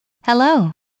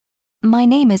Hello. My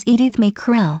name is Edith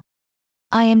Correll.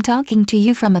 I am talking to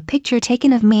you from a picture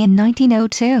taken of me in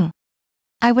 1902.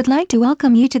 I would like to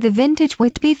welcome you to the Vintage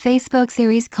Whitby Facebook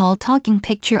series called Talking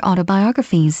Picture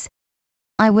Autobiographies.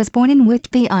 I was born in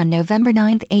Whitby on November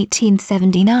 9,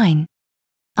 1879.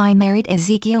 I married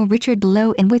Ezekiel Richard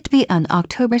Lowe in Whitby on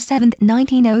October 7,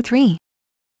 1903.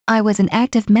 I was an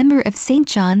active member of St.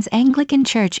 John's Anglican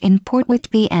Church in Port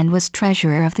Whitby and was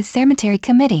treasurer of the cemetery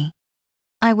committee.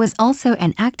 I was also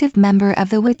an active member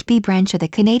of the Whitby branch of the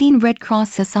Canadian Red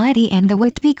Cross Society and the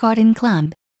Whitby Garden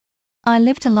Club. I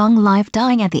lived a long life,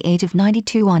 dying at the age of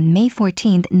 92 on May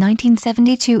 14,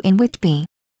 1972 in Whitby.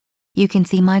 You can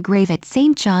see my grave at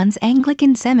St. John's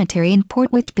Anglican Cemetery in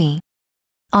Port Whitby.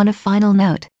 On a final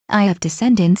note, I have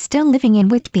descendants still living in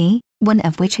Whitby, one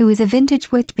of which who is a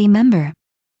Vintage Whitby member.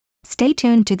 Stay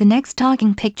tuned to the next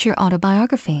Talking Picture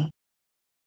autobiography.